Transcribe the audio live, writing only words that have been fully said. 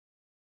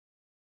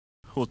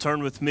Well,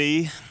 turn with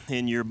me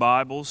in your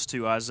Bibles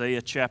to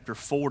Isaiah chapter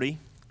 40.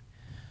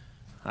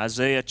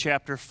 Isaiah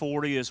chapter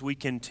 40, as we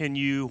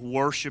continue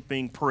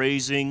worshiping,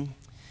 praising,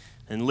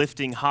 and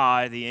lifting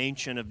high the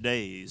Ancient of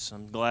Days.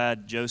 I'm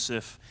glad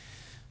Joseph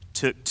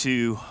took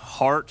to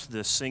heart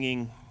the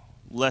singing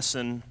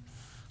lesson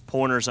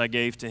pointers I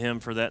gave to him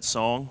for that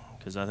song,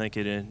 because I think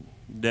it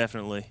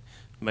definitely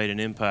made an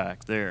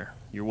impact there.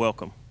 You're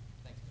welcome.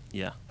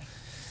 Yeah.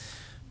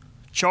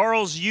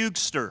 Charles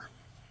Eugster.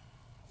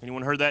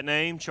 Anyone heard that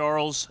name?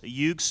 Charles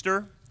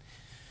Eugster?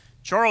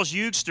 Charles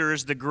Eugster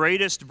is the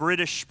greatest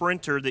British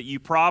sprinter that you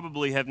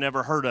probably have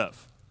never heard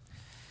of.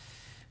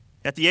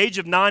 At the age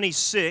of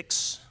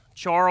 96,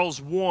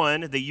 Charles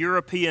won the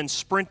European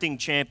Sprinting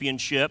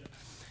Championship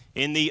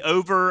in the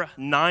over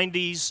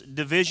 90s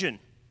division,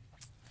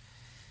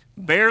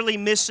 barely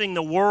missing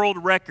the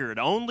world record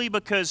only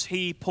because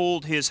he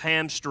pulled his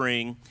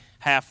hamstring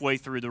halfway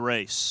through the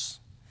race.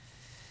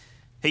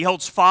 He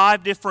holds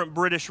 5 different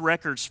British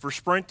records for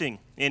sprinting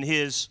in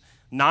his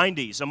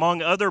 90s,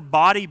 among other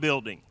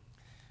bodybuilding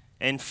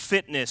and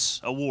fitness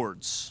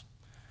awards.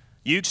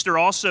 Eugster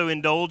also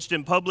indulged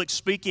in public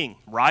speaking,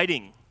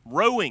 writing,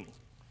 rowing,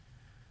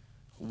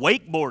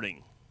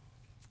 wakeboarding,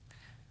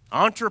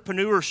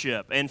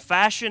 entrepreneurship, and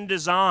fashion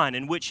design,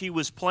 in which he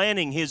was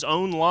planning his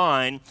own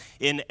line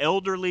in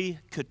elderly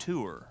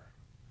couture.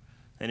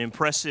 An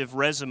impressive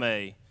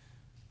resume,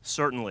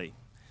 certainly.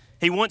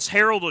 He once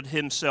heralded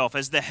himself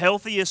as the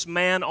healthiest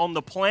man on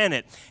the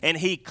planet, and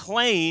he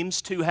claims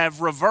to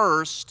have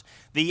reversed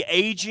the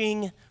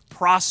aging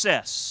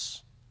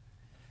process.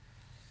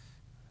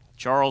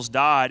 Charles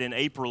died in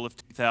April of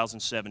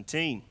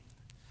 2017.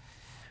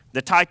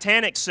 The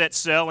Titanic set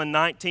sail in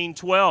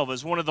 1912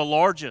 as one of the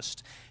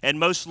largest and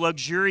most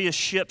luxurious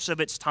ships of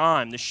its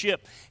time. The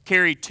ship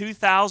carried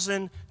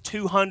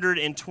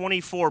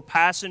 2,224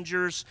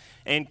 passengers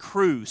and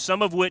crew,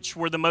 some of which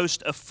were the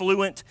most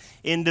affluent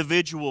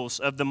individuals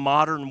of the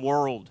modern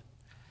world.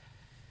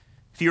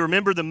 If you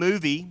remember the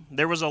movie,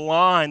 there was a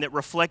line that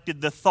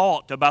reflected the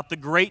thought about the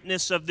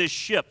greatness of this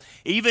ship.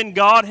 Even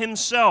God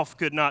himself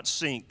could not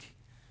sink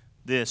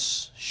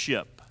this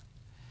ship.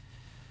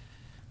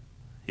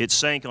 It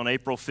sank on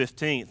April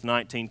 15th,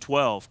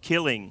 1912,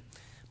 killing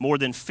more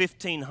than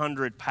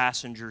 1,500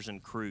 passengers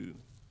and crew.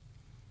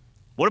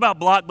 What about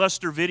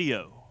Blockbuster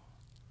Video?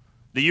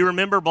 Do you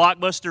remember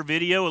Blockbuster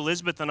Video?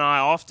 Elizabeth and I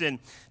often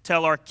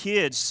tell our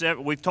kids,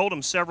 we've told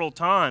them several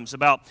times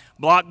about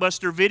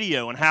Blockbuster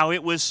Video and how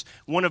it was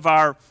one of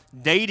our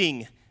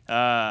dating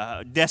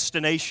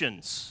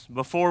destinations.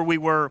 Before we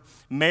were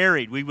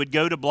married, we would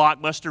go to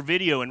Blockbuster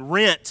Video and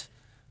rent,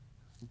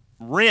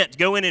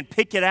 go in and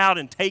pick it out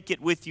and take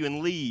it with you and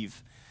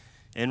leave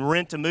and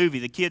rent a movie.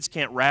 The kids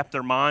can't wrap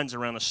their minds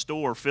around a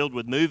store filled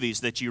with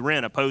movies that you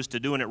rent opposed to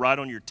doing it right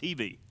on your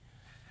TV.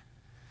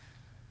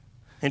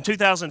 In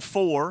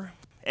 2004,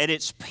 at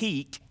its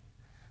peak,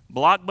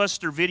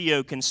 Blockbuster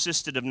Video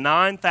consisted of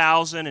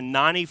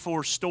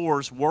 9,094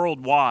 stores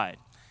worldwide,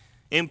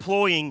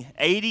 employing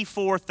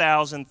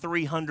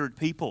 84,300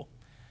 people.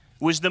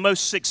 It was the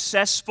most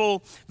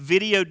successful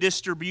video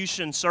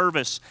distribution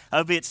service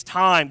of its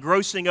time,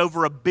 grossing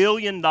over $1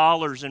 billion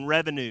in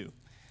revenue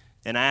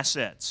and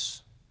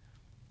assets.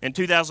 In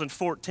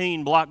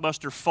 2014,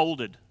 Blockbuster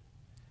folded,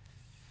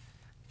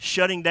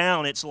 shutting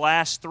down its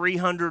last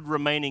 300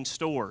 remaining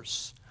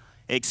stores,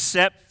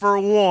 except for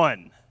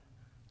one.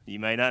 You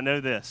may not know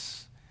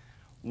this.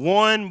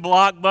 One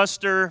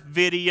Blockbuster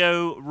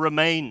Video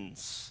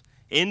remains,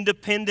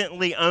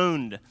 independently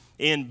owned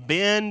in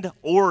Bend,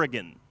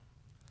 Oregon,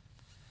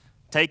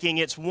 taking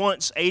its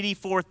once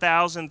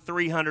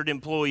 84,300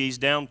 employees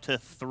down to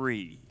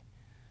 3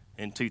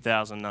 in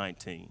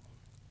 2019.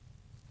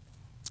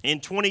 In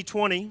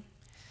 2020,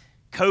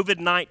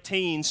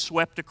 COVID-19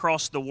 swept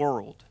across the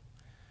world.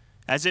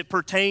 As it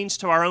pertains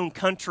to our own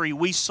country,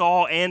 we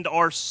saw and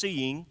are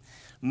seeing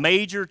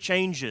major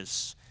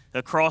changes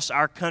across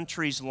our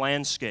country's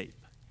landscape.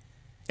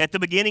 At the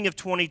beginning of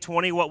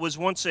 2020, what was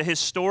once a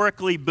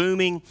historically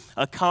booming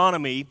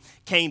economy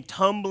came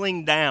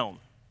tumbling down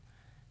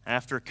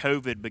after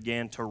COVID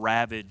began to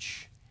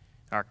ravage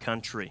our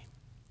country.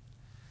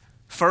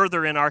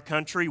 Further, in our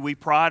country, we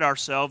pride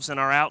ourselves in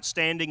our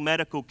outstanding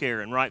medical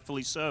care, and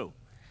rightfully so.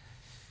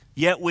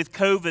 Yet with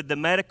COVID, the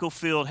medical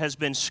field has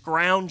been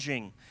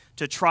scrounging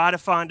to try to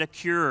find a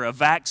cure, a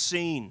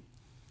vaccine,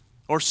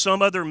 or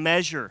some other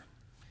measure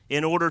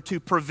in order to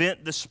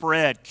prevent the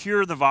spread,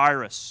 cure the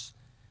virus,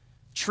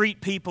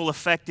 treat people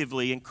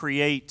effectively, and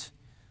create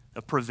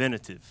a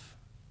preventative.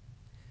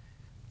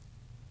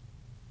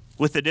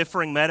 With the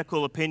differing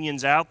medical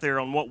opinions out there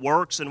on what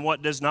works and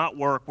what does not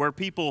work, where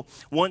people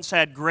once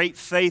had great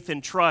faith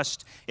and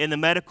trust in the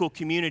medical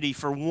community,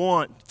 for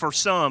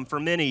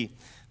many,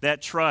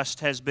 that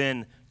trust has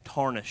been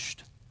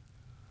tarnished.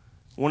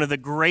 One of the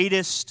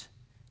greatest,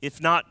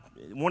 if not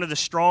one of the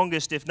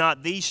strongest, if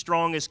not the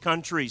strongest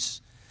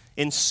countries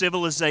in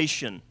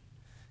civilization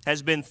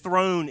has been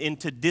thrown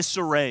into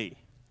disarray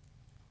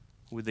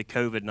with the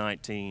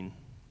COVID-19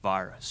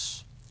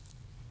 virus.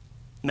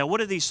 Now, what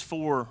do these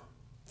 4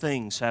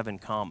 things have in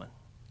common?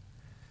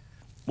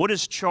 What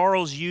does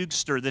Charles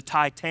Eugster, the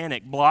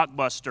Titanic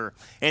blockbuster,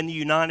 and the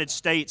United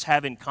States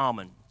have in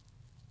common?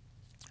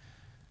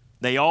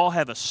 They all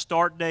have a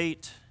start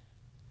date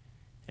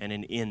and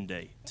an end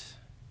date.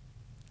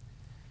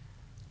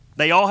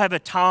 They all have a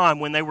time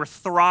when they were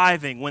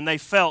thriving, when they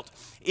felt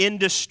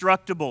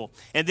indestructible,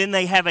 and then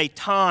they have a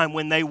time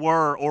when they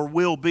were or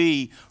will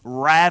be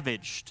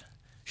ravaged,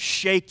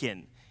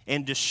 shaken,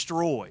 and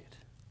destroyed.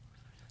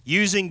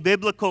 Using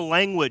biblical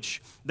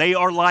language, they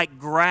are like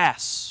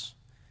grass,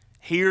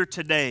 here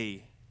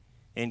today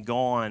and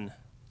gone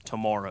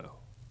tomorrow.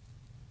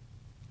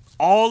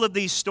 All of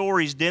these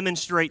stories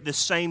demonstrate the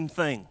same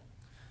thing,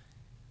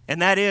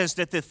 and that is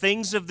that the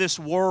things of this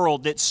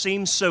world that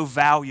seem so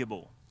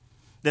valuable,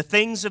 the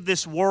things of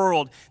this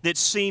world that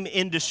seem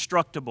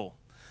indestructible,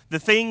 the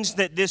things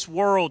that this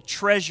world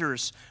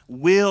treasures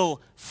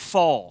will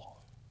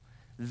fall.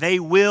 They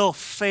will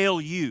fail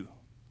you.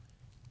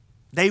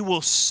 They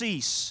will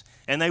cease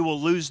and they will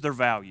lose their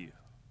value.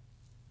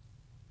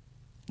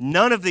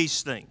 None of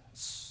these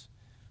things,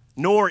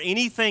 nor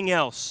anything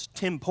else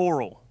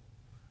temporal,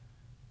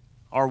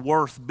 are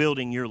worth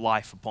building your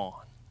life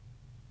upon.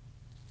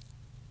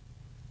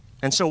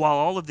 And so while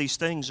all of these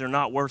things are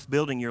not worth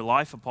building your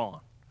life upon,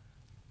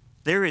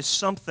 there is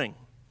something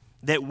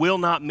that will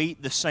not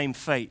meet the same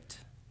fate.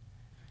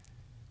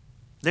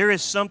 There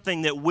is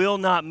something that will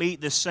not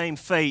meet the same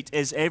fate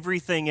as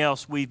everything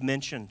else we've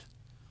mentioned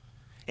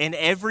and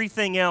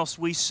everything else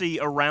we see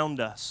around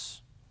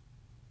us.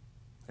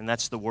 And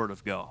that's the Word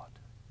of God,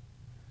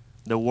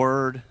 the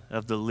Word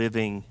of the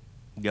living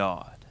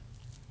God.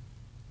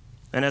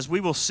 And as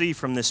we will see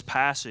from this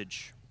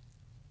passage,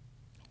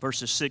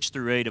 verses 6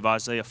 through 8 of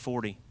Isaiah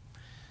 40,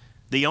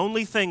 the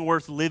only thing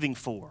worth living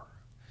for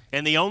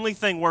and the only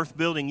thing worth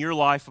building your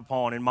life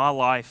upon and my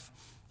life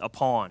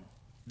upon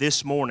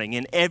this morning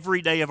and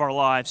every day of our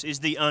lives is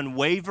the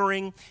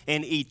unwavering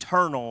and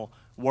eternal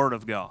Word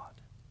of God.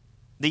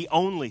 The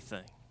only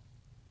thing.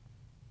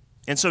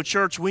 And so,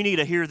 church, we need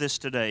to hear this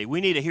today.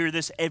 We need to hear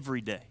this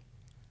every day.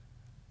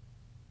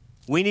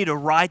 We need to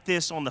write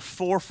this on the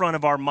forefront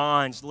of our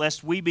minds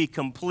lest we be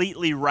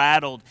completely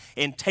rattled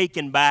and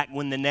taken back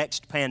when the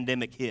next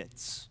pandemic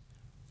hits.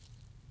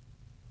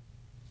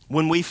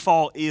 When we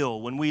fall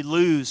ill, when we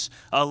lose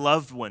a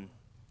loved one,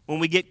 when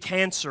we get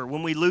cancer,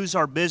 when we lose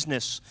our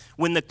business,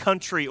 when the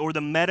country or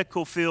the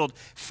medical field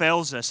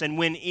fails us, and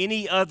when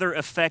any other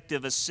effect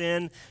of a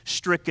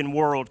sin-stricken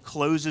world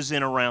closes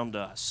in around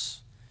us,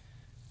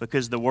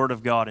 because the Word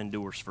of God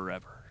endures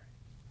forever.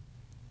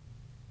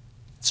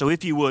 So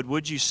if you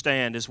would you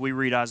stand as we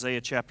read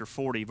Isaiah chapter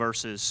 40,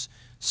 verses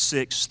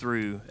 6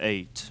 through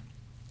 8.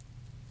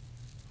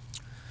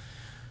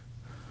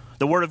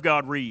 The Word of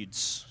God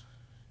reads,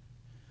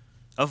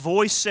 "A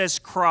voice says,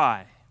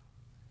 'Cry.'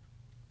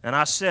 And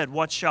I said,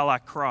 'What shall I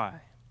cry?'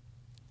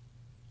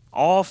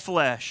 All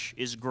flesh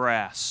is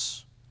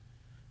grass,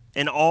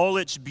 and all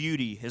its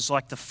beauty is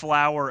like the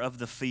flower of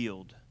the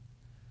field.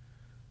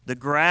 The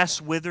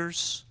grass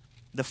withers,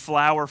 the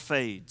flower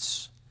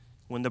fades,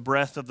 when the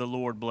breath of the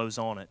Lord blows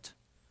on it.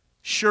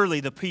 Surely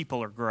the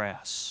people are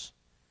grass.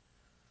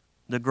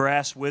 The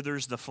grass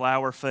withers, the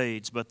flower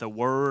fades, but the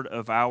word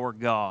of our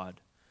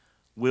God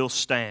will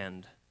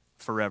stand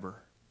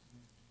forever."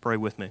 Pray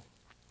with me.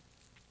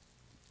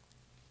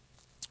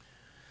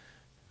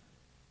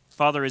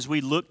 Father, as we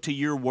look to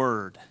your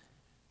word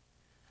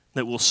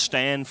that will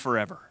stand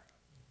forever,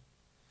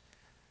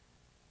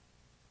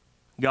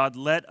 God,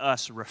 let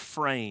us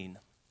refrain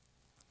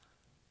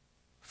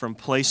from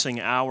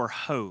placing our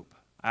hope,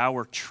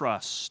 our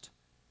trust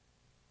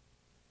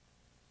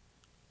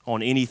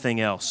on anything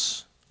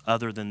else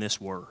other than this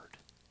word.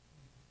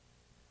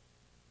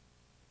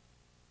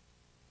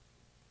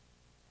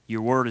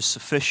 Your word is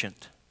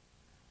sufficient.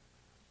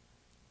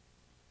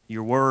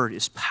 Your word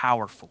is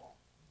powerful.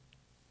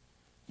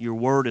 Your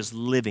word is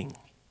living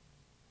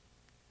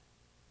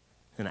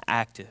and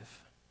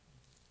active.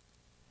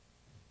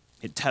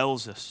 It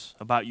tells us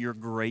about your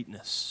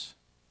greatness,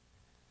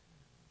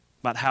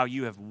 about how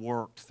you have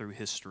worked through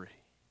history.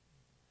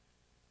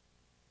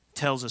 It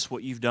tells us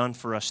what you've done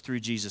for us through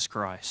Jesus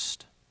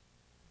Christ.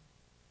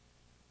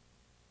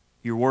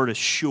 Your word is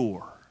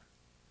sure.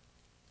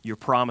 Your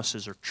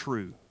promises are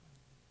true.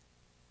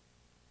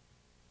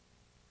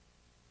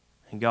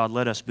 And God,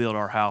 let us build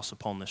our house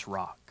upon this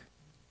rock.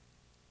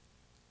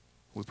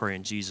 We pray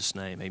in Jesus'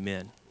 name,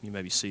 amen. You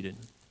may be seated.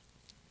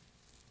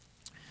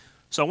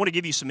 So I want to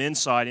give you some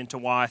insight into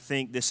why I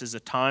think this is a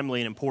timely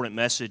and important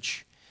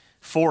message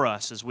for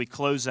us as we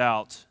close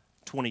out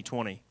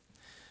 2020.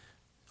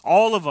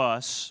 All of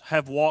us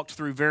have walked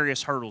through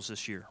various hurdles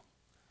this year.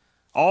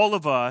 All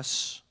of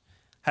us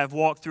have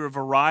walked through a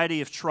variety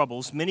of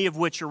troubles, many of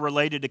which are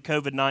related to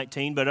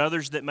COVID-19, but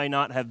others that may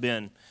not have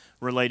been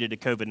related to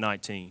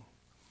COVID-19.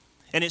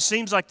 And it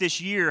seems like this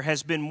year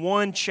has been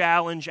one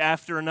challenge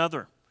after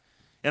another.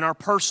 In our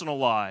personal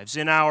lives,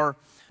 in our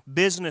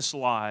business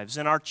lives,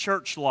 in our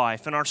church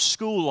life, in our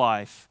school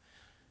life,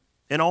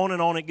 and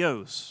on it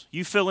goes.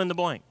 You fill in the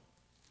blank.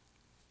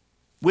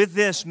 With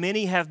this,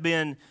 many have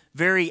been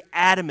very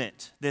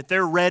adamant that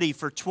they're ready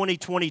for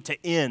 2020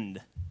 to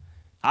end.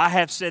 I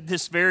have said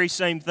this very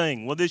same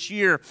thing. Will this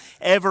year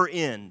ever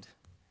end?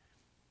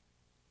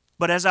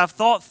 But as I've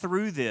thought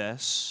through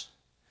this,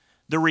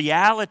 the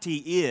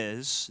reality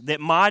is that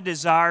my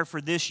desire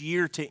for this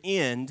year to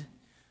end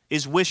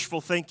is wishful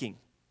thinking.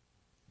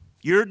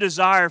 Your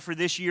desire for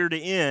this year to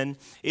end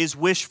is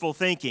wishful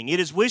thinking.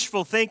 It is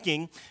wishful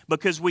thinking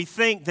because we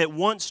think that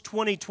once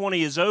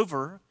 2020 is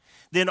over,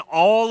 then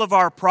all of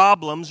our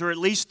problems, or at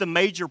least the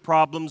major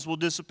problems, will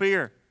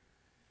disappear.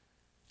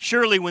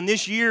 Surely when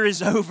this year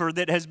is over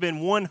that has been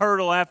one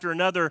hurdle after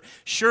another,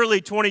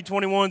 surely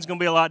 2021 is going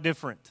to be a lot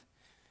different.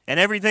 And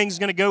everything's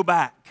going to go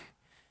back.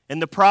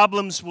 And the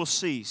problems will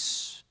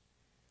cease.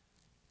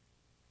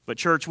 But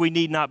church, we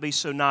need not be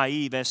so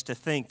naive as to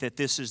think that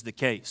this is the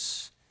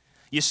case.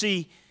 You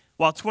see,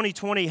 while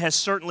 2020 has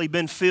certainly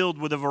been filled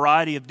with a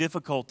variety of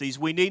difficulties,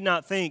 we need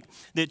not think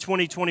that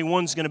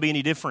 2021 is going to be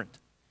any different.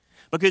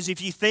 Because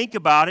if you think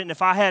about it, and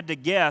if I had to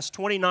guess,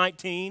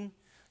 2019,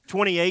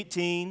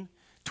 2018,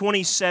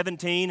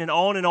 2017, and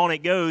on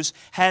it goes,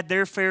 had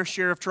their fair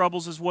share of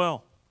troubles as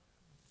well.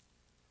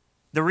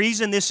 The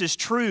reason this is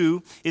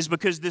true is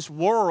because this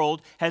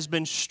world has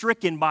been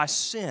stricken by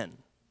sin.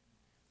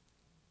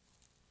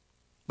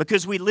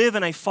 Because we live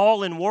in a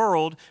fallen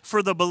world,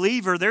 for the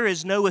believer, there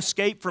is no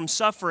escape from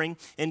suffering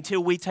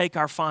until we take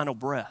our final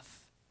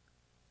breath.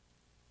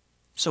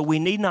 So we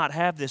need not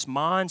have this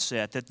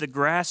mindset that the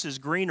grass is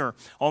greener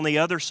on the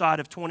other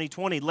side of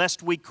 2020,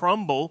 lest we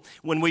crumble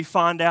when we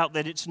find out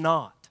that it's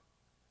not.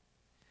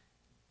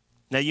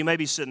 Now you may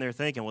be sitting there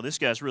thinking, well, this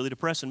guy's really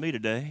depressing me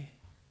today.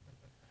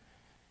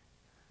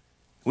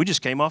 We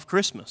just came off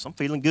Christmas. I'm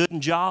feeling good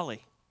and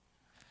jolly.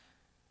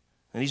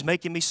 And he's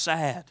making me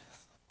sad.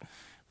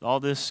 All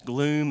this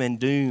gloom and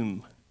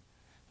doom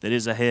that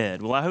is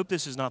ahead. Well, I hope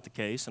this is not the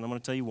case, and I'm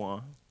going to tell you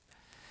why.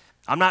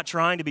 I'm not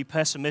trying to be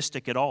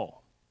pessimistic at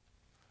all.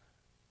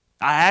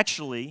 I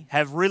actually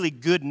have really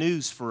good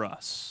news for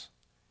us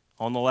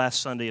on the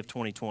last Sunday of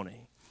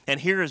 2020. And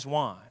here is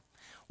why.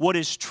 What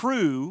is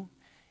true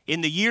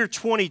in the year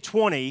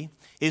 2020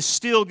 is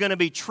still going to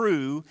be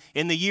true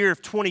in the year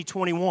of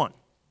 2021.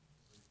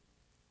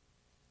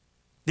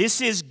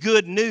 This is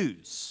good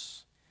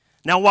news.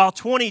 Now, while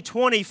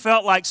 2020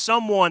 felt like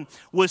someone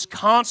was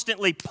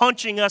constantly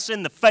punching us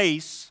in the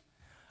face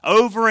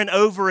over and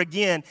over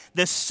again,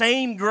 the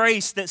same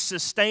grace that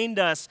sustained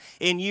us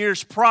in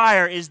years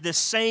prior is the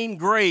same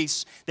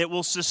grace that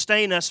will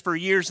sustain us for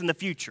years in the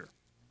future.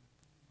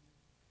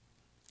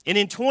 And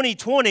in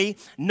 2020,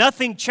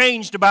 nothing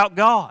changed about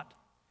God.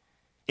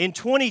 In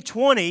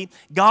 2020,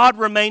 God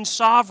remained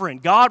sovereign.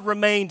 God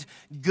remained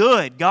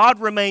good.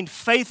 God remained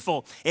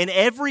faithful. And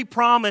every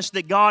promise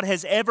that God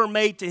has ever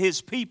made to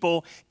His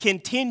people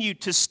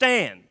continued to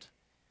stand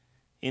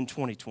in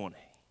 2020.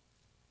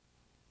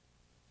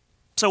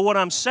 So what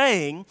I'm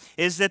saying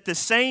is that the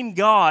same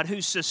God who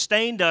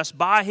sustained us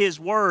by His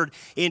Word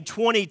in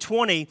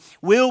 2020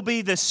 will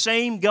be the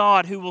same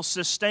God who will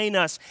sustain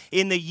us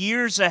in the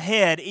years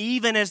ahead,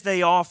 even as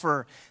they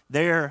offer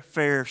their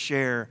fair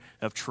share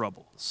of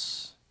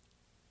troubles.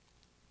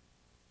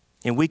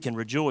 And we can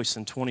rejoice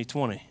in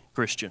 2020,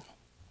 Christian,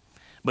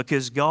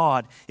 because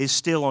God is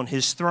still on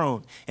His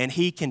throne and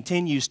He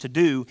continues to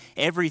do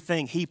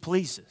everything He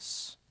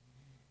pleases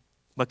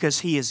because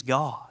He is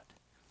God.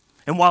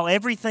 And while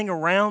everything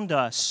around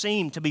us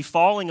seemed to be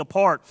falling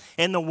apart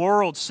and the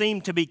world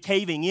seemed to be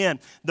caving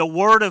in, the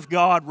Word of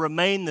God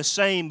remained the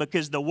same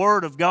because the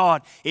Word of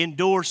God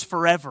endures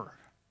forever.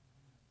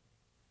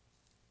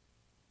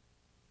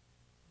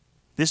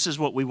 This is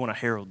what we want to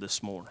herald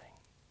this morning.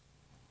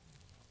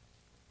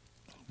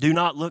 Do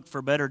not look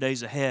for better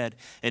days ahead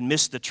and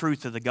miss the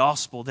truth of the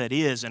gospel that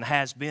is and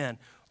has been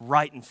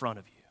right in front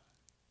of you.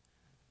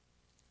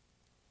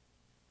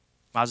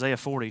 Isaiah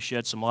 40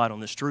 sheds some light on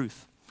this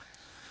truth.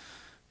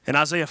 In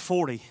Isaiah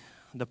 40,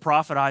 the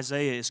prophet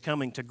Isaiah is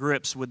coming to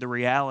grips with the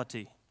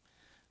reality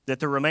that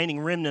the remaining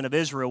remnant of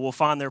Israel will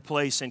find their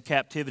place in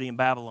captivity in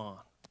Babylon.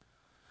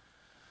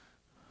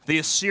 The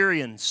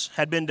Assyrians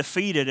had been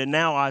defeated, and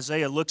now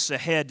Isaiah looks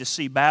ahead to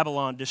see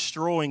Babylon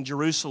destroying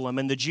Jerusalem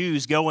and the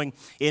Jews going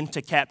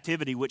into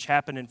captivity, which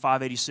happened in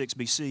 586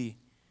 BC.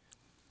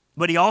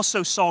 But he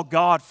also saw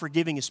God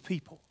forgiving His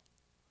people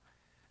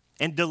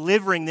and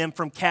delivering them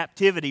from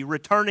captivity,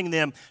 returning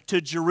them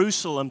to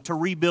Jerusalem to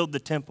rebuild the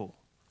temple.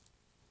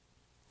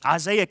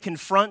 Isaiah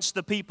confronts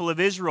the people of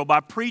Israel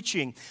by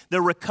preaching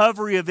the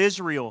recovery of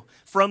Israel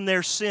from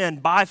their sin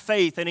by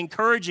faith and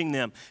encouraging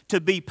them to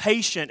be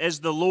patient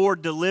as the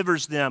Lord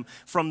delivers them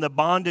from the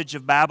bondage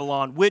of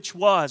Babylon, which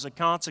was a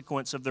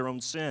consequence of their own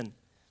sin.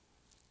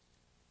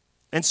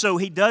 And so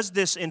he does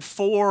this in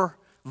 4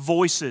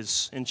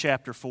 voices in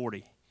chapter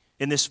 40,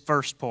 in this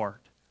first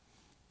part.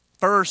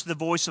 First, the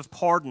voice of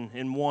pardon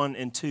in 1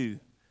 and 2.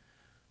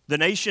 The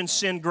nation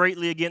sinned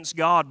greatly against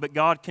God, but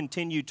they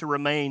continued to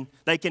remain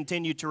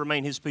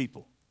His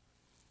people.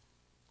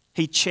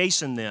 He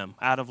chastened them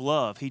out of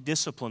love. He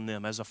disciplined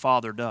them as a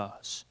father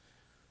does.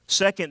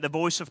 Second, the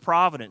voice of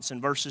providence in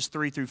verses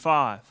 3 through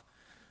 5.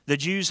 The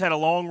Jews had a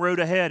long road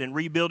ahead in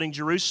rebuilding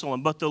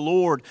Jerusalem, but the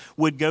Lord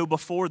would go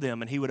before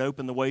them and He would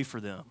open the way for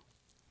them.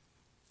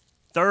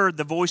 Third,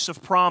 the voice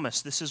of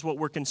promise. This is what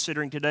we're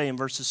considering today in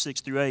verses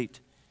 6 through 8.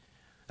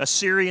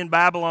 Assyria and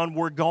Babylon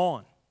were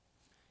gone,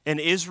 and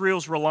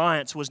Israel's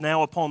reliance was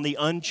now upon the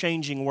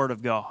unchanging Word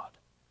of God.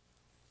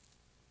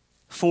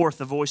 Fourth,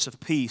 the voice of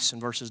peace in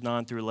verses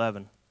 9 through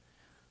 11.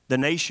 The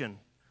nation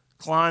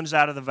climbs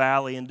out of the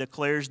valley and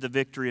declares the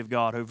victory of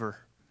God over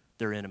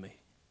their enemy.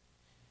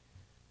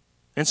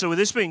 And so with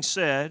this being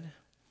said,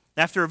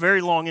 after a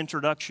very long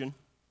introduction,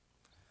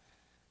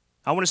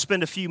 I want to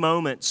spend a few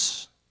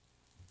moments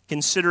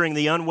considering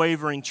the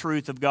unwavering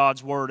truth of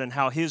God's Word and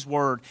how His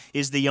Word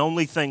is the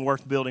only thing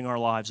worth building our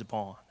lives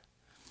upon.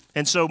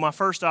 And so my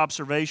first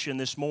observation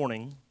this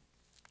morning,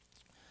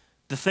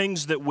 the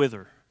things that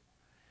wither.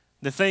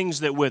 The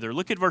things that wither.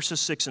 Look at verses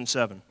 6 and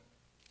 7.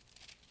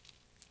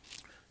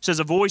 It says,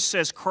 a voice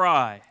says,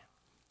 cry.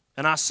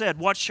 And I said,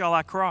 what shall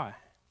I cry?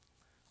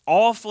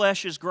 All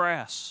flesh is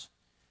grass,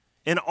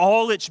 and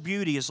all its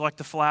beauty is like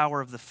the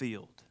flower of the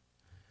field.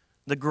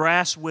 The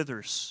grass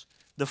withers,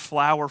 the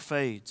flower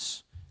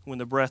fades when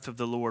the breath of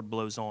the Lord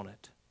blows on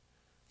it.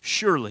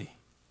 Surely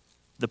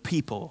the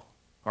people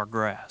are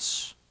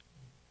grass.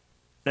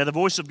 Now the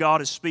voice of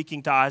God is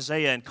speaking to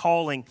Isaiah and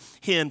calling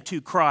him to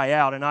cry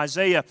out. And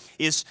Isaiah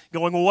is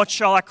going, well, what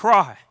shall I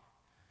cry?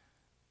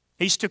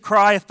 He's to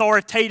cry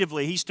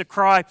authoritatively. He's to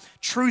cry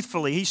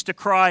truthfully. He's to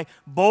cry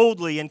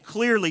boldly and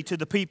clearly to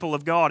the people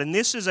of God. And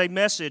this is a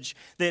message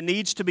that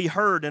needs to be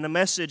heard and a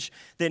message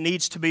that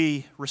needs to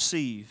be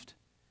received.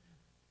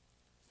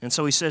 And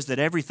so he says that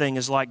everything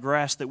is like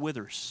grass that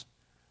withers.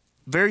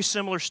 Very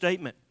similar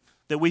statement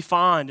that we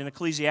find in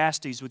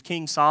Ecclesiastes with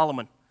King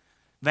Solomon.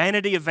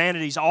 Vanity of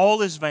vanities,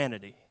 all is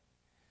vanity.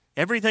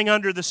 Everything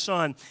under the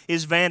sun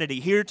is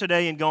vanity, here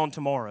today and gone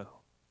tomorrow.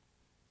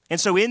 And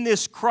so in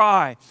this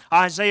cry,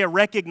 Isaiah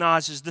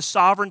recognizes the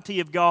sovereignty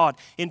of God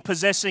in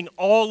possessing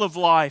all of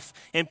life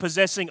and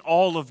possessing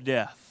all of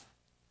death.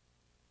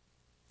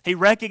 He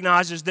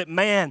recognizes that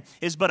man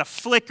is but a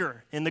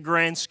flicker in the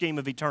grand scheme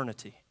of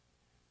eternity,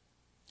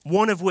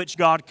 one of which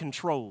God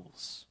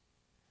controls.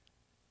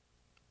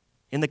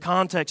 In the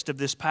context of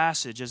this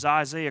passage, as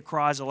Isaiah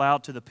cries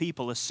aloud to the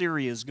people,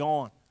 Assyria is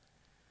gone.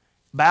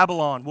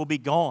 Babylon will be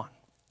gone.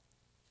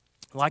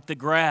 Like the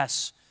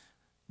grass,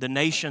 the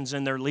nations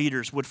and their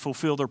leaders would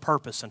fulfill their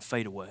purpose and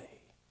fade away,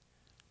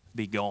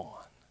 be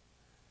gone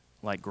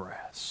like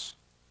grass.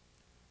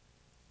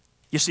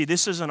 You see,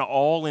 this is an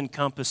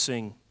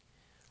all-encompassing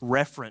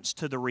reference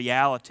to the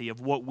reality of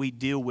what we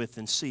deal with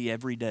and see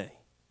every day.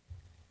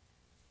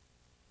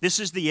 This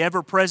is the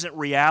ever-present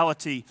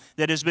reality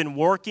that has been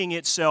working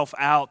itself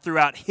out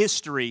throughout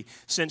history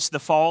since the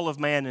fall of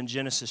man in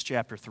Genesis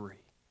chapter 3.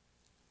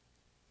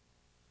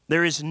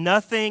 There is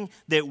nothing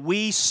that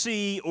we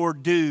see or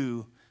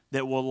do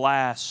that will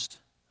last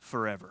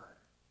forever.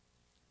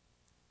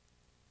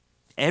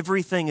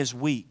 Everything is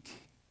weak.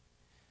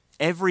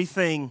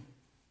 Everything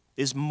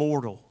is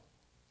mortal.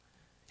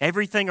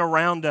 Everything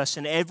around us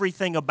and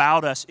everything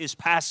about us is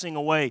passing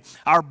away.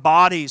 Our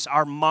bodies,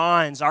 our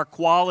minds, our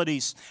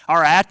qualities,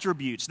 our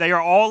attributes, they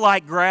are all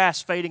like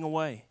grass fading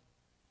away.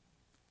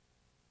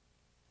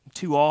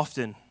 Too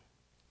often,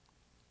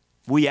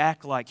 we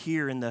act like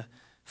here in the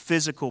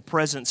physical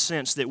present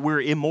sense that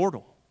we're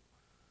immortal.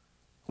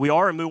 We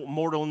are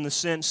immortal in the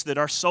sense that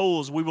our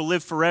souls, we will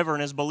live forever,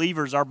 and as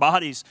believers, our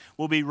bodies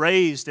will be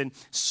raised, and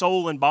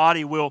soul and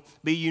body will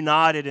be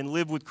united and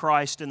live with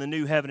Christ in the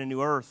new heaven and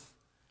new earth.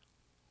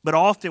 But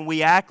often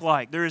we act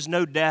like there is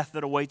no death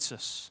that awaits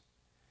us,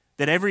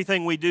 that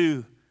everything we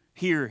do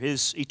here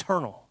is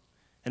eternal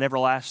and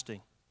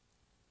everlasting.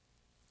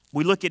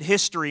 We look at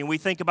history and we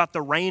think about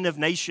the reign of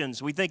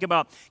nations. We think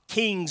about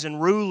kings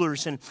and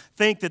rulers and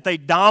think that they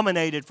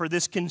dominated for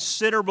this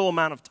considerable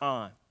amount of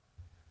time,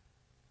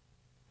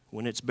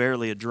 when it's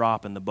barely a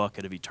drop in the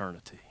bucket of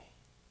eternity.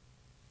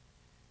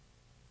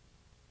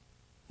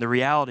 The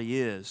reality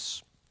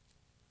is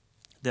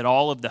that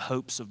all of the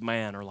hopes of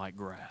man are like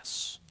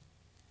grass.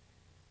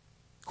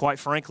 Quite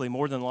frankly,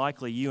 more than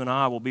likely, you and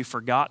I will be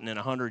forgotten in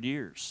 100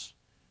 years,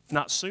 if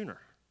not sooner.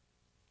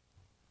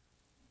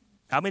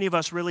 How many of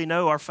us really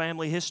know our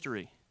family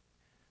history?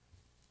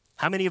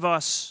 How many of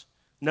us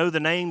know the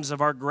names of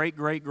our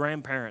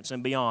great-great-grandparents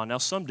and beyond? Now,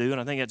 some do,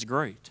 and I think that's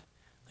great.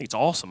 I think it's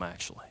awesome,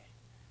 actually.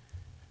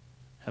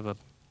 Have a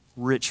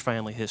rich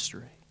family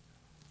history.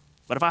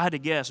 But if I had to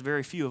guess,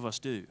 very few of us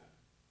do.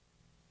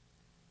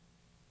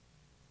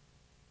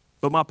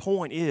 But my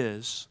point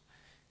is,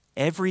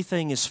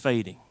 everything is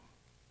fading,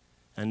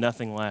 and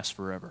nothing lasts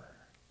forever.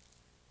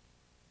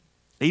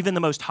 Even the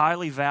most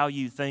highly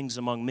valued things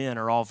among men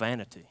are all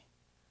vanity.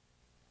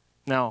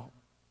 Now,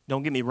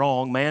 don't get me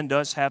wrong, man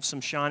does have some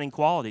shining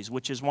qualities,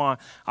 which is why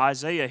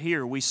Isaiah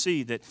here, we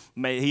see that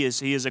he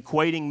is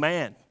equating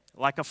man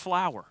like a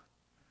flower.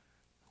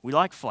 We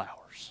like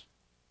flowers.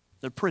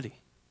 They're pretty.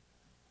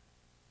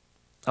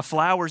 A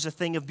flower is a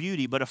thing of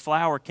beauty, but a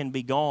flower can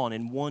be gone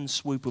in one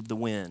swoop of the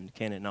wind,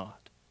 can it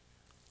not?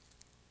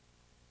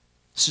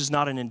 This is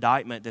not an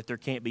indictment that there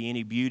can't be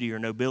any beauty or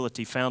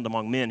nobility found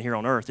among men here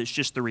on earth. It's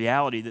just the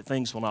reality that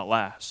things will not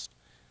last.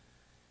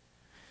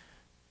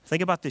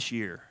 Think about this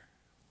year,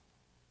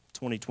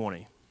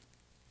 2020.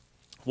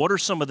 What are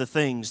some of the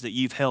things that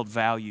you've held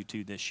value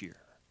to this year?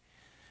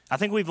 I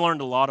think we've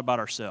learned a lot about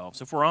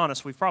ourselves. If we're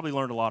honest, we've probably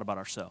learned a lot about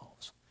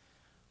ourselves.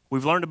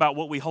 We've learned about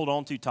what we hold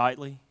on to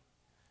tightly.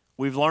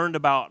 We've learned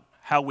about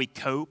how we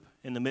cope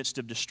in the midst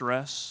of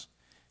distress,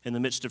 in the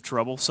midst of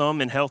trouble,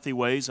 some in healthy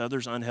ways,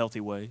 others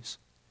unhealthy ways.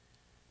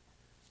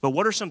 But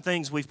what are some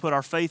things we've put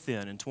our faith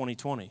in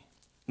 2020?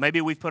 Maybe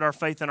we've put our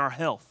faith in our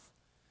health.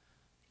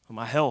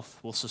 My health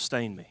will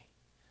sustain me.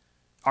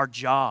 Our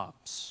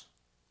jobs,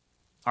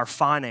 our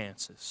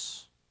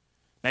finances.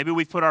 Maybe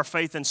we've put our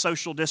faith in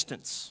social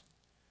distance,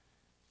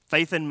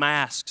 faith in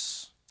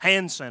masks,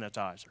 hand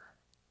sanitizer,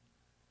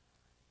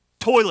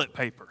 toilet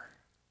paper,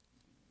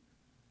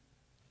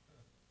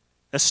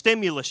 a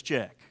stimulus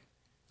check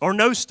or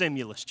no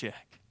stimulus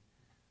check,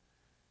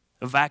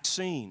 a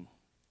vaccine,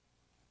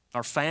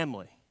 our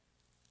family,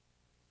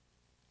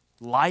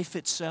 life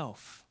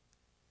itself,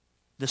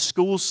 the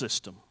school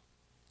system,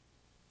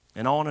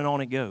 and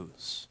on it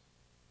goes.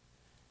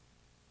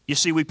 You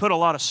see, we put a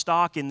lot of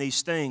stock in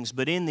these things,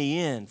 but in the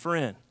end,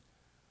 friend,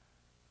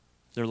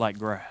 they're like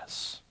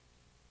grass.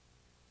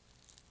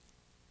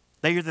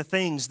 They are the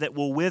things that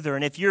will wither.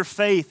 And if your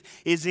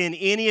faith is in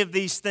any of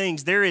these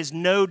things, there is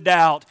no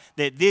doubt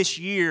that this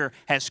year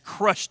has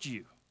crushed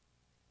you.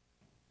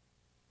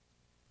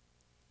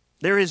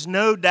 There is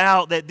no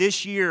doubt that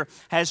this year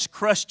has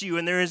crushed you,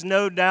 and there is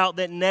no doubt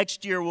that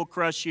next year will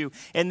crush you,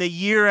 and the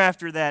year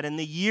after that, and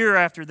the year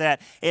after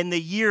that, and the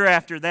year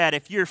after that.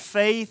 If your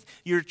faith,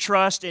 your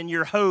trust, and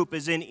your hope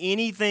is in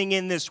anything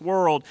in this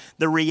world,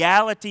 the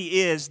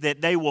reality is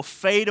that they will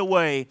fade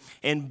away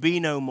and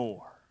be no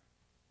more.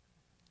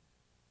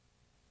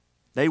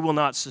 They will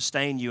not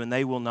sustain you, and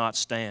they will not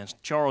stand.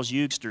 Charles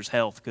Euster's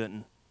health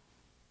couldn't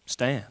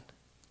stand.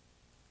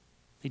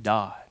 He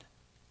died.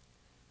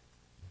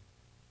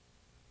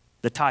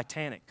 The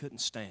Titanic couldn't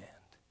stand.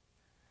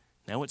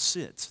 Now it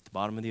sits at the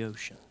bottom of the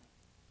ocean.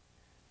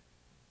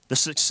 The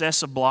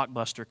success of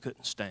Blockbuster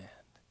couldn't stand.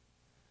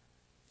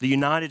 The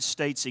United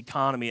States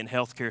economy and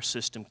healthcare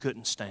system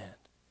couldn't stand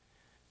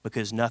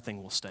because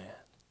nothing will stand.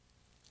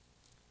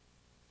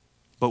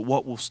 But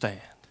what will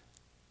stand?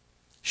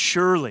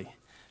 Surely,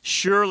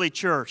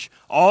 church,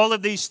 all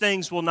of these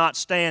things will not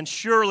stand.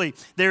 Surely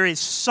there is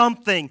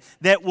something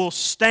that will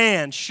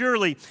stand.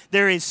 Surely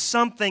there is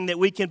something that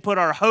we can put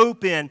our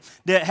hope in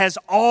that has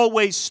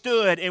always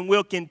stood and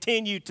will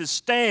continue to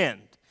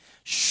stand.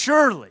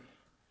 Surely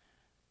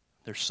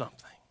there's something.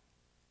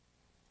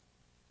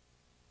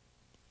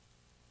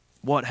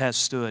 What has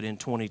stood in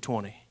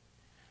 2020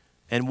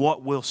 and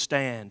what will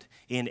stand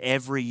in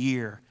every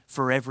year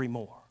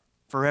forevermore?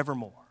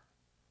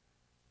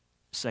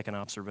 Second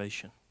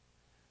observation.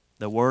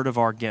 The word of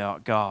our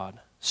God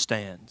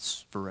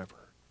stands forever.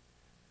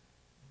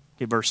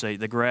 Okay, verse 8,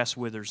 the grass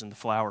withers and the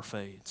flower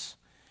fades,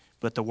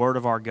 but the word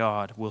of our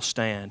God will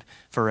stand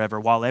forever.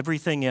 While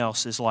everything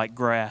else is like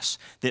grass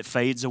that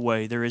fades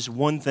away, there is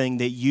one thing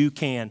that you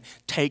can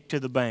take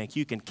to the bank.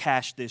 You can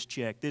cash this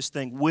check. This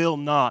thing will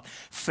not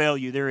fail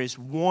you. There is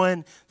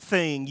one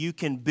thing you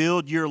can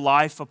build your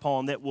life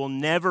upon that will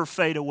never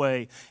fade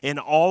away and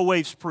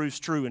always proves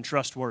true and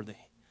trustworthy.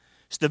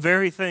 It's the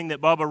very thing that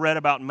Bubba read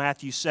about in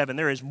Matthew 7.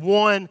 There is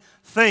one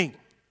thing,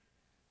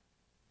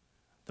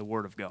 the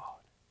Word of God.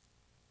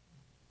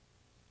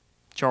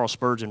 Charles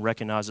Spurgeon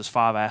recognizes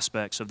 5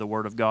 aspects of the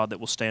Word of God that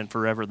will stand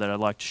forever that I'd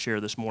like to share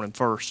this morning.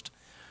 First,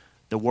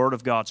 the Word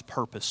of God's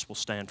purpose will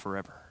stand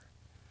forever.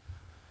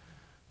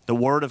 The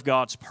Word of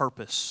God's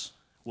purpose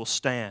will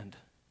stand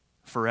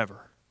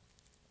forever.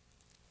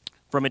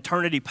 From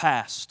eternity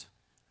past,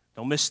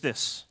 don't miss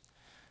this.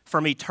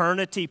 From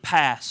eternity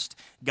past,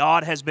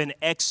 God has been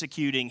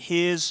executing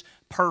His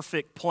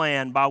perfect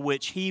plan by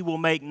which He will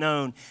make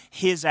known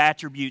His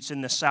attributes in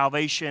the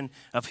salvation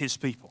of His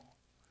people.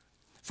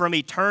 From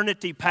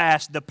eternity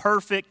past, the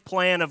perfect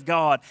plan of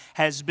God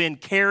has been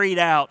carried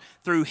out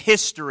through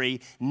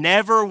history,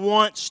 never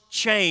once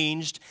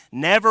changed,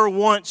 never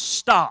once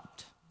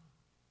stopped.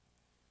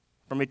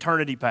 From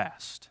eternity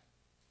past.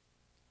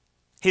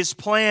 His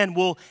plan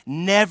will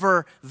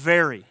never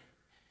vary.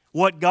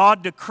 What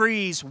God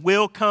decrees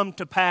will come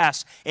to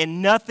pass,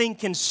 and nothing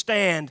can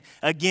stand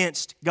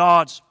against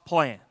God's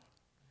plan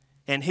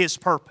and His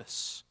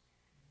purpose.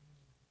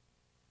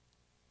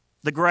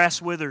 The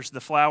grass withers,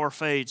 the flower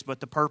fades, but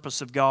the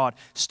purpose of God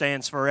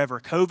stands forever.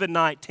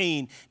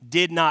 COVID-19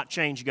 did not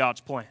change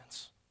God's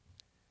plans.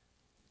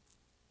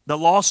 The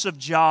loss of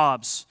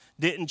jobs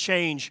didn't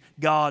change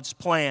God's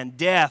plan.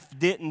 Death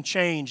didn't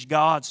change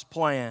God's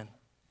plan.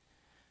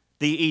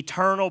 The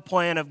eternal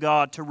plan of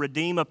God to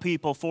redeem a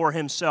people for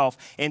Himself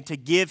and to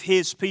give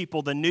His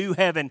people the new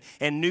heaven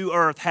and new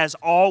earth has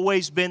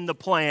always been the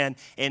plan,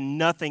 and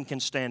nothing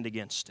can stand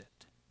against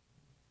it.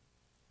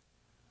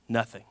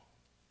 Nothing.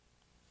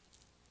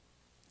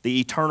 The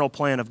eternal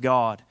plan of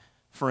God,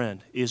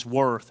 friend, is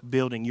worth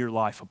building your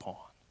life upon.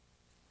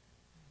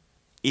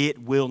 It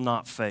will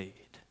not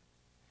fade.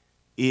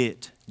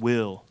 it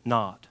will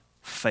not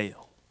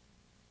fail.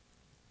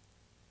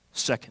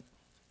 Second,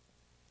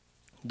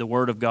 the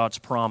word of God's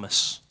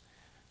promise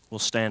will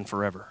stand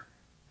forever.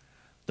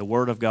 The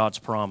word of God's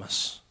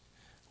promise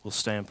will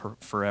stand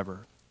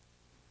forever.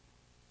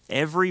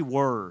 Every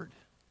word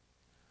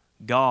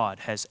God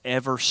has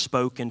ever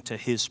spoken to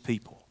His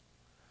people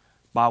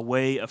by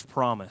way of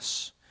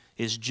promise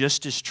is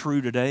just as true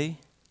today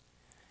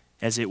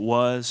as it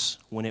was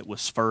when it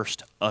was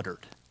first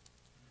uttered.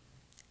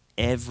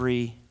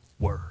 Every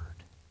word.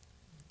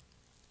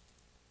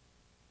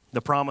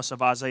 The promise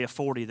of Isaiah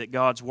 40 that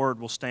God's word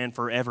will stand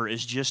forever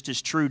is just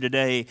as true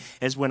today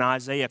as when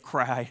Isaiah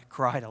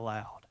cried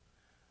aloud.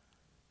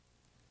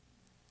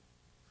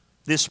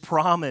 This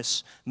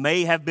promise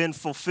may have been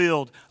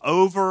fulfilled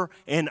over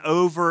and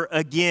over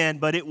again,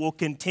 but it will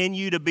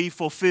continue to be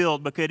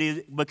fulfilled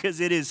because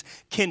it is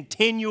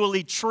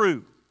continually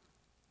true.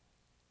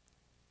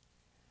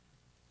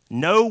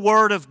 No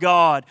word of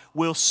God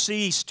will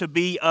cease to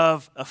be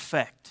of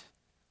effect.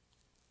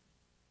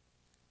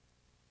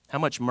 How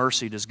much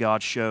mercy does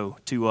God show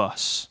to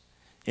us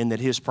in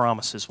that His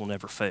promises will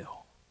never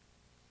fail?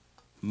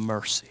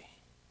 Mercy.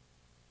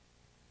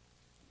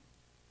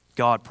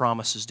 God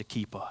promises to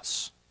keep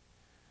us.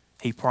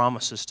 He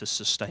promises to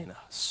sustain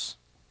us.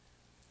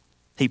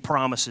 He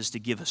promises to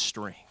give us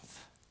strength.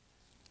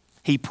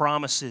 He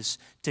promises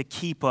to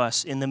keep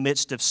us in the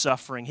midst of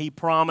suffering. He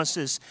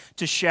promises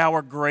to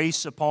shower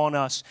grace upon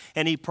us.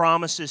 And He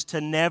promises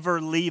to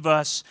never leave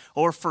us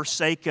or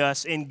forsake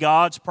us. And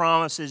God's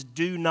promises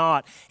do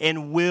not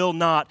and will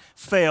not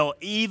fail.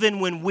 Even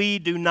when we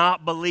do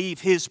not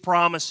believe His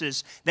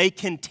promises, they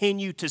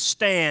continue to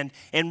stand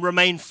and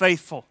remain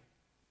faithful.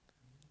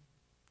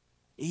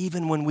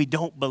 Even when we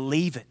don't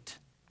believe it.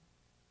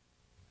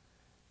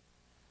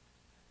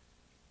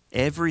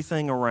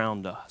 Everything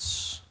around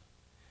us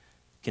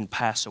can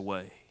pass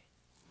away,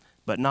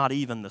 but not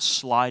even the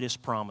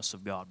slightest promise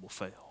of God will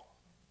fail.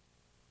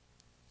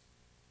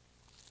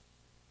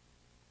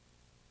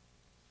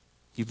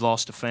 You've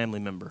lost a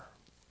family member.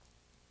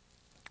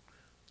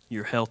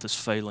 Your health is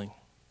failing.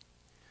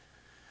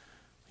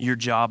 Your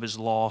job is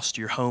lost.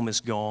 Your home is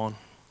gone.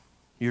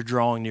 You're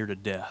drawing near to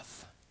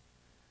death.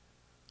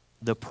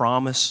 The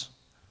promise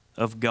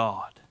of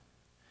God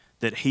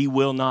that He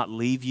will not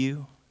leave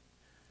you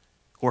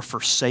or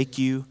forsake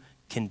you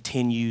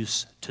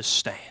continues to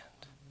stand,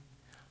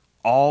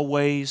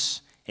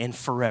 always and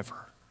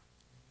forever.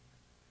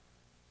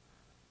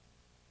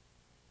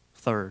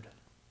 Third,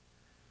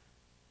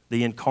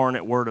 the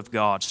incarnate Word of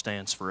God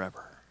stands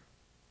forever.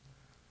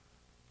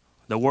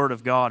 The Word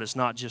of God is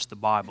not just the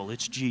Bible,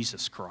 it's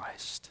Jesus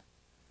Christ.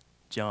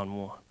 John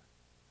 1.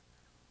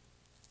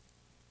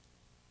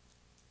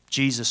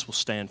 Jesus will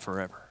stand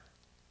forever.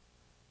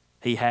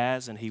 He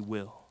has and He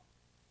will.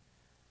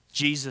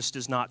 Jesus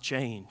does not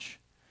change.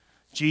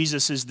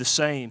 Jesus is the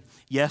same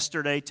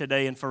yesterday,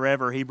 today, and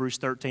forever, Hebrews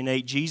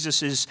 13:8.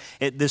 Jesus is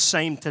the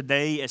same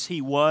today as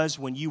He was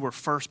when you were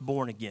first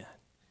born again.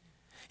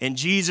 And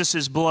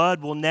Jesus'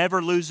 blood will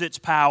never lose its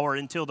power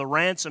until the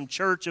ransomed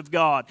church of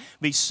God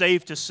be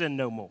saved to sin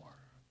no more.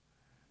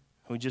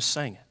 We just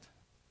sang it.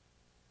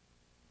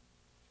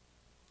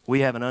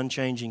 We have an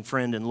unchanging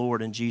friend and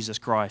Lord in Jesus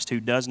Christ who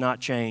does not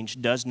change,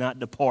 does not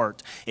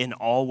depart, and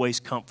always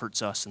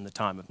comforts us in the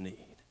time of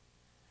need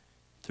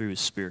through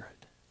His Spirit.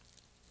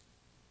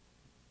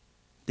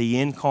 The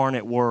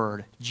incarnate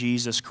Word,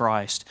 Jesus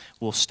Christ,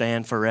 will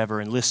stand forever.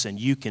 And listen,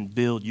 you can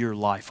build your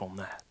life on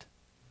that.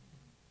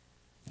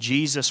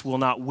 Jesus will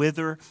not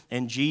wither,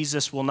 and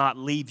Jesus will not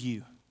leave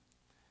you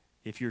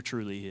if you're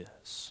truly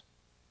His.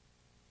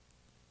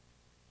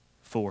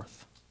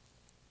 Fourth,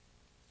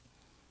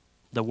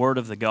 the word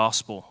of the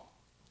gospel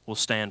will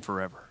stand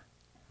forever.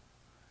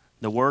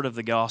 The word of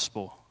the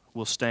gospel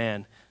will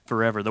stand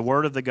forever. The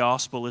word of the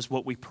gospel is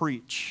what we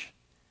preach.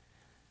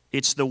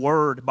 It's the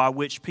word by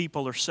which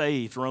people are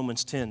saved,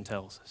 Romans 10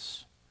 tells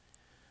us.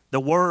 The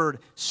word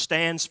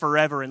stands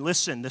forever. And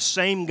listen, the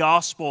same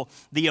gospel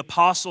the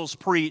apostles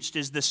preached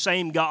is the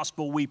same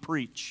gospel we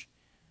preach.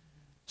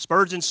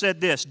 Spurgeon said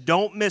this,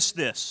 don't miss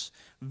this,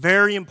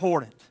 very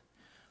important.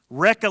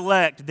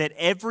 Recollect that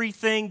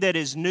everything that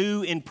is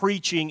new in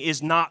preaching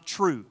is not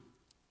true.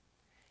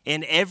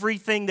 And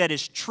everything that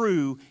is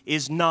true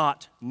is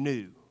not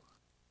new.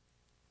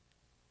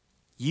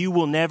 You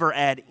will never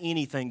add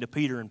anything to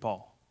Peter and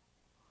Paul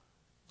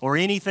or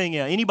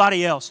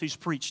anybody else who's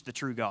preached the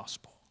true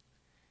gospel.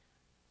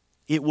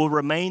 It will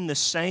remain the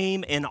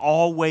same and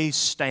always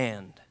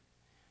stand.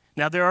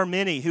 Now, there are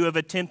many who have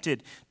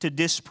attempted to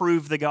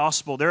disprove the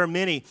gospel. There are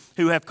many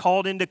who have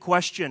called into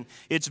question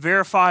its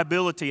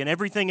verifiability and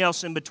everything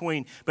else in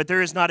between. But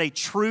there is not a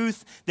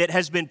truth that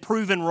has been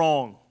proven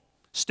wrong.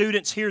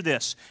 Students, hear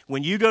this.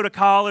 When you go to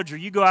college or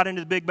you go out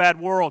into the big bad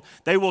world,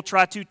 they will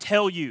try to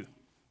tell you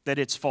that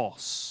it's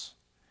false,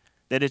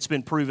 that it's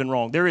been proven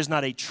wrong. There is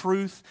not a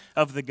truth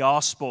of the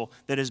gospel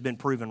that has been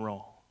proven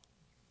wrong.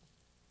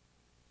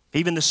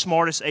 Even the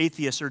smartest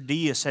atheist or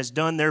deist has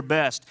done their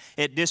best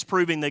at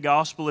disproving the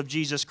gospel of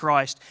Jesus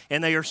Christ,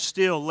 and they are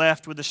still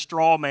left with a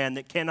straw man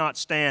that cannot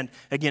stand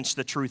against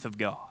the truth of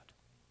God.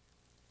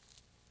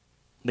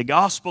 The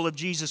gospel of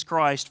Jesus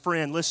Christ,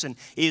 friend, listen,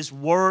 is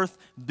worth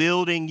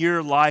building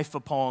your life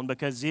upon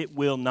because it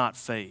will not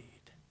fade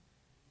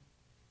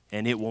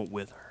and it won't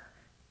wither.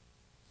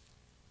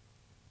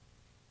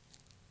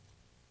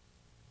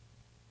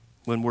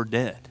 When we're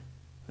dead,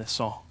 that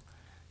song,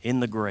 in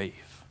the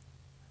grave,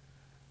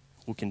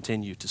 we'll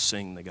continue to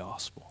sing the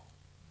gospel,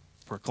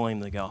 proclaim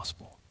the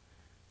gospel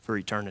for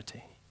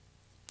eternity.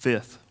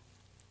 Fifth,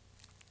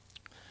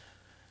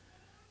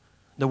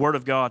 the Word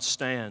of God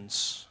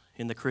stands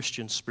in the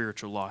Christian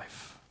spiritual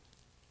life.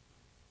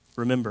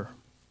 Remember,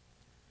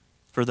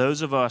 for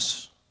those of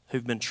us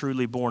who've been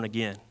truly born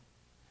again,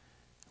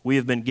 we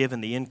have been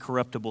given the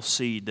incorruptible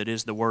seed that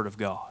is the Word of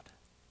God,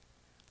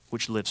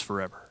 which lives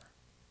forever.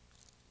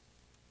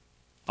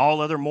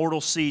 All other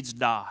mortal seeds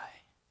die,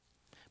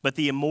 but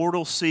the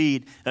immortal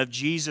seed of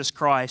Jesus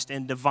Christ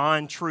and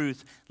divine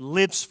truth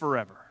lives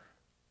forever.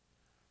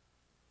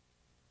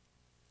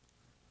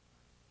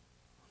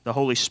 The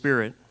Holy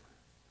Spirit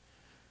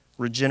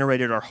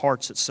regenerated our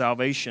hearts at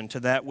salvation to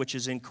that which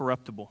is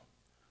incorruptible.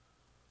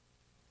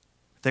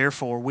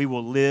 Therefore, we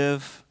will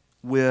live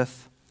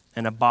with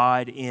and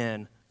abide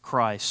in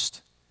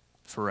Christ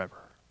forever.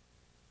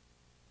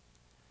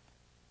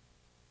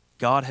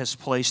 God has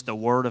placed the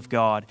Word of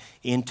God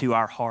into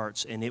our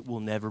hearts, and it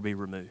will never be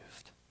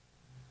removed.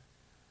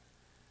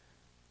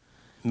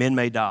 Men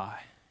may die.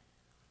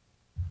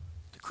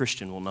 The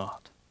Christian will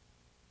not.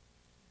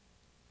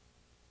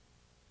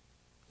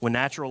 When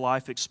natural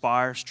life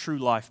expires, true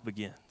life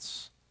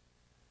begins.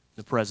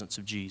 The presence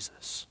of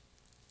Jesus.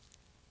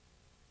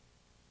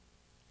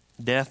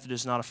 Death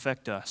does not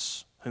affect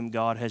us, whom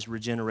God has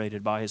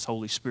regenerated by His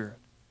Holy Spirit.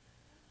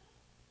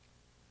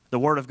 The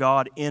Word of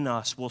God in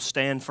us will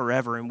stand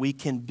forever, and we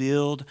can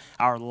build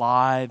our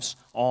lives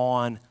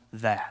on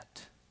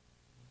that.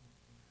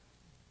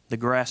 The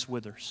grass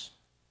withers,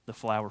 the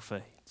flower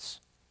fades,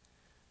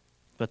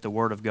 but the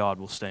Word of God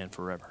will stand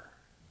forever,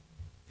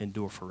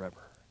 endure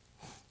forever.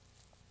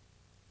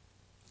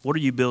 What are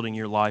you building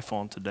your life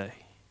on today?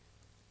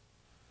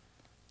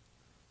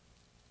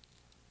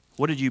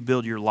 What did you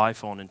build your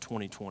life on in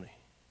 2020?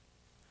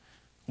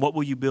 What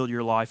will you build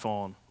your life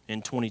on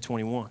in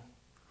 2021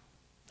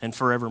 and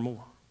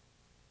forevermore?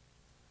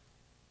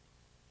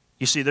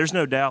 You see, there's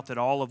no doubt that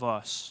all of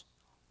us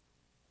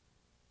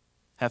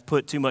have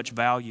put too much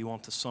value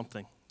onto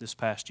something this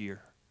past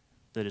year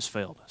that has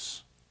failed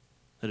us,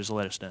 that has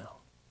let us down.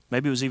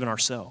 Maybe it was even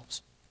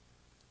ourselves.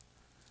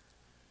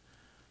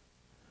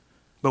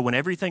 But when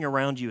everything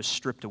around you is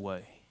stripped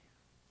away,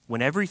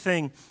 when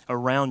everything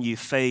around you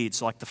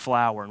fades like the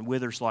flower and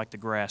withers like the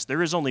grass,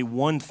 there is only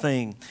one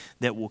thing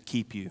that will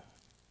keep you: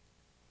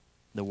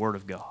 the Word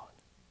of God.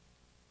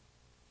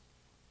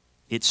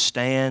 It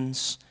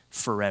stands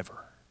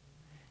forever.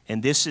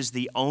 And this is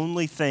the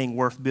only thing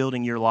worth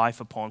building your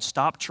life upon.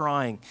 Stop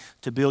trying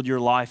to build your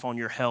life on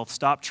your health.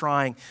 Stop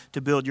trying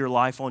to build your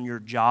life on your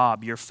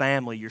job, your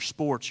family, your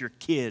sports, your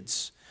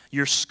kids,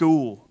 your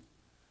school,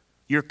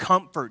 your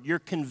comfort, your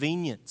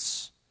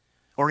convenience,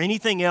 or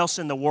anything else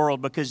in the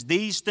world, because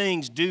these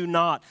things do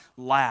not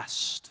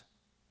last.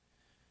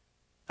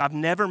 I've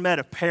never met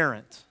a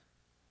parent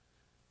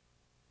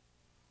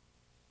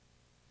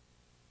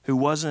who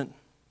wasn't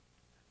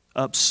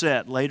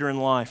upset later in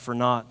life for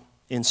not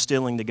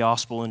instilling the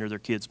gospel into their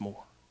kids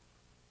more.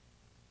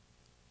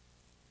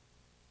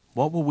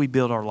 What will we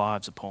build our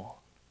lives upon?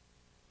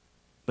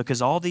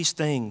 Because all these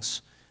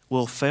things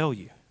will fail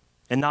you.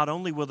 And not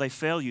only will they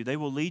fail you, they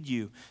will lead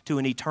you to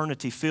an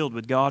eternity filled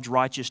with God's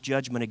righteous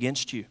judgment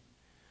against you.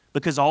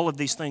 Because all of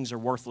these things are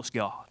worthless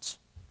gods.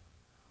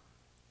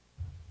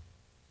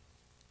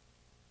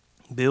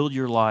 Build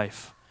your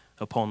life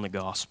upon the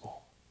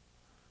gospel.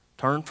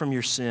 Turn from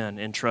your sin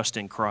and trust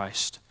in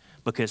Christ,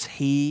 because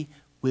He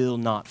will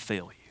not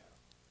fail you.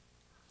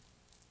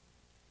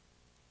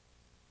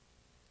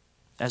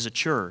 As a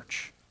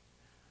church,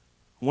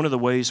 one of the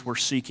ways we're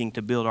seeking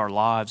to build our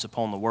lives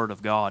upon the Word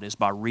of God is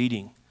by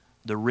reading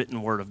the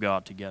written Word of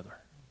God together.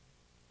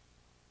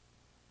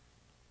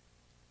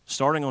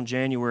 Starting on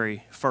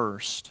January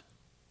 1st,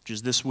 which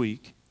is this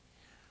week,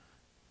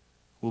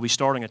 we'll be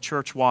starting a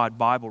church-wide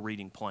Bible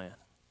reading plan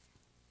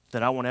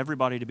that I want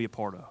everybody to be a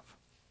part of.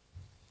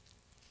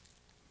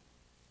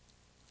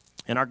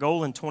 And our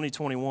goal in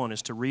 2021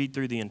 is to read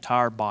through the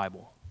entire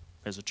Bible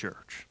as a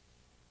church.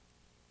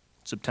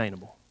 It's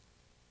obtainable.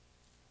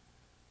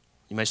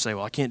 You may say,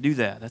 well, I can't do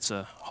that. That's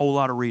a whole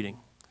lot of reading.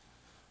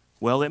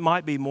 Well, it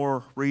might be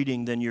more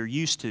reading than you're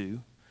used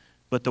to,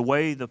 but the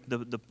way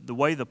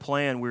the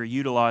plan we're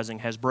utilizing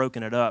has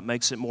broken it up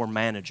makes it more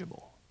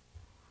manageable.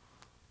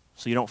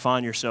 So you don't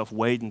find yourself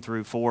wading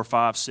through 4,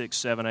 5, 6,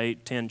 7,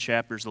 8, 10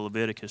 chapters of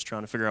Leviticus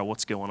trying to figure out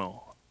what's going on.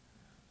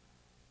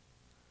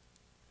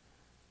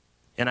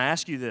 And I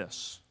ask you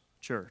this,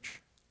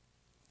 church,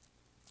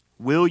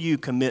 will you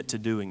commit to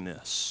doing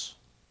this?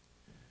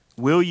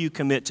 Will you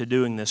commit to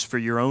doing this for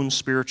your own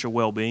spiritual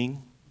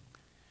well-being,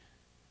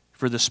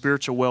 for the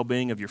spiritual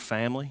well-being of your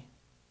family,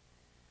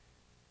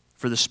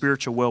 for the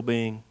spiritual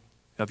well-being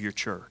of your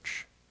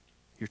church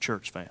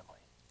family?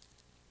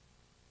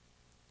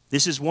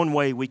 This is one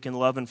way we can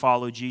love and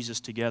follow Jesus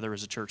together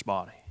as a church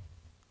body.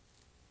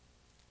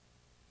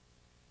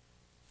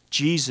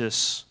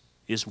 Jesus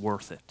is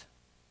worth it.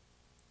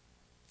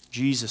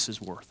 Jesus is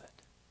worth it.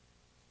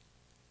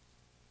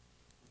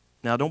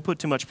 Now, don't put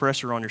too much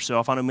pressure on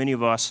yourself. I know many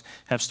of us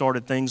have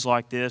started things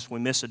like this. We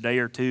miss a day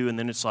or two, and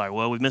then it's like,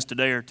 well, we missed a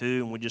day or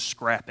two, and we just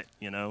scrap it,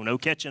 no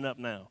catching up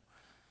now.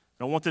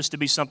 I don't want this to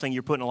be something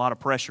you're putting a lot of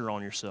pressure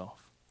on yourself.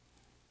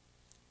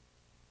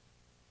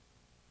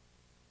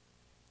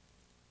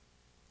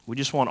 We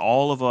just want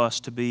all of us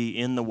to be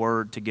in the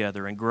Word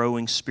together and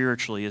growing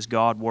spiritually as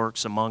God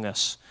works among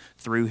us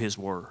through His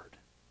Word.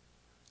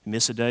 You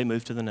miss a day,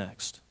 move to the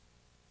next.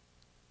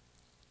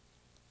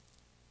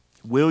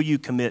 Will you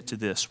commit to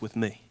this with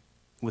me,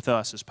 with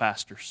us as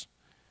pastors,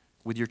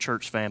 with your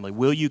church family?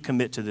 Will you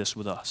commit to this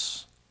with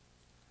us?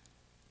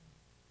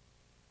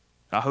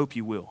 I hope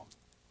you will.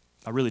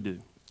 I really do.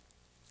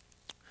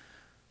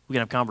 We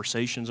can have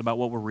conversations about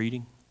what we're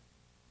reading,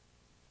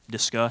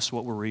 discuss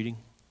what we're reading,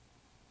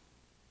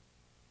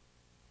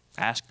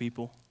 ask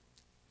people,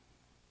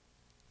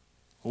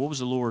 what was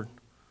the Lord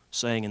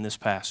saying in this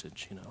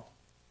passage,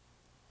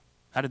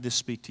 How did this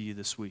speak to you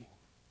this week?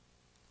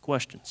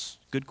 Questions,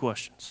 good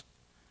questions.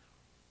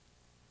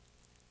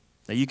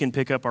 Now, you can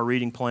pick up our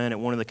reading plan at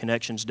one of the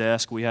connections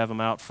desks. We have them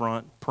out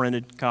front,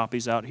 printed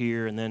copies out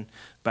here and then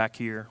back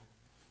here.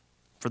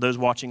 For those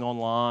watching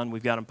online,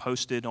 we've got them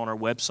posted on our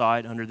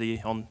website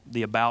on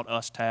the About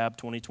Us tab,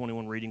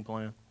 2021 reading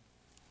plan.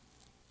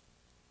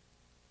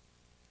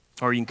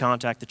 Or you can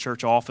contact the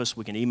church office.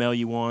 We can email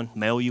you one,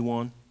 mail you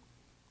one,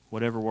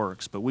 whatever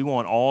works. But we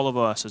want all of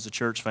us as a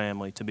church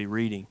family to be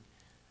reading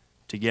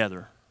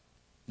together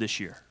this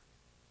year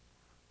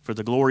for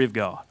the glory of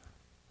God,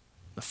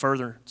 the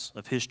furtherance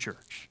of His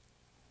church.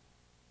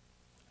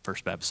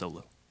 First Baptist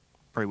Solo.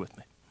 Pray with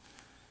me.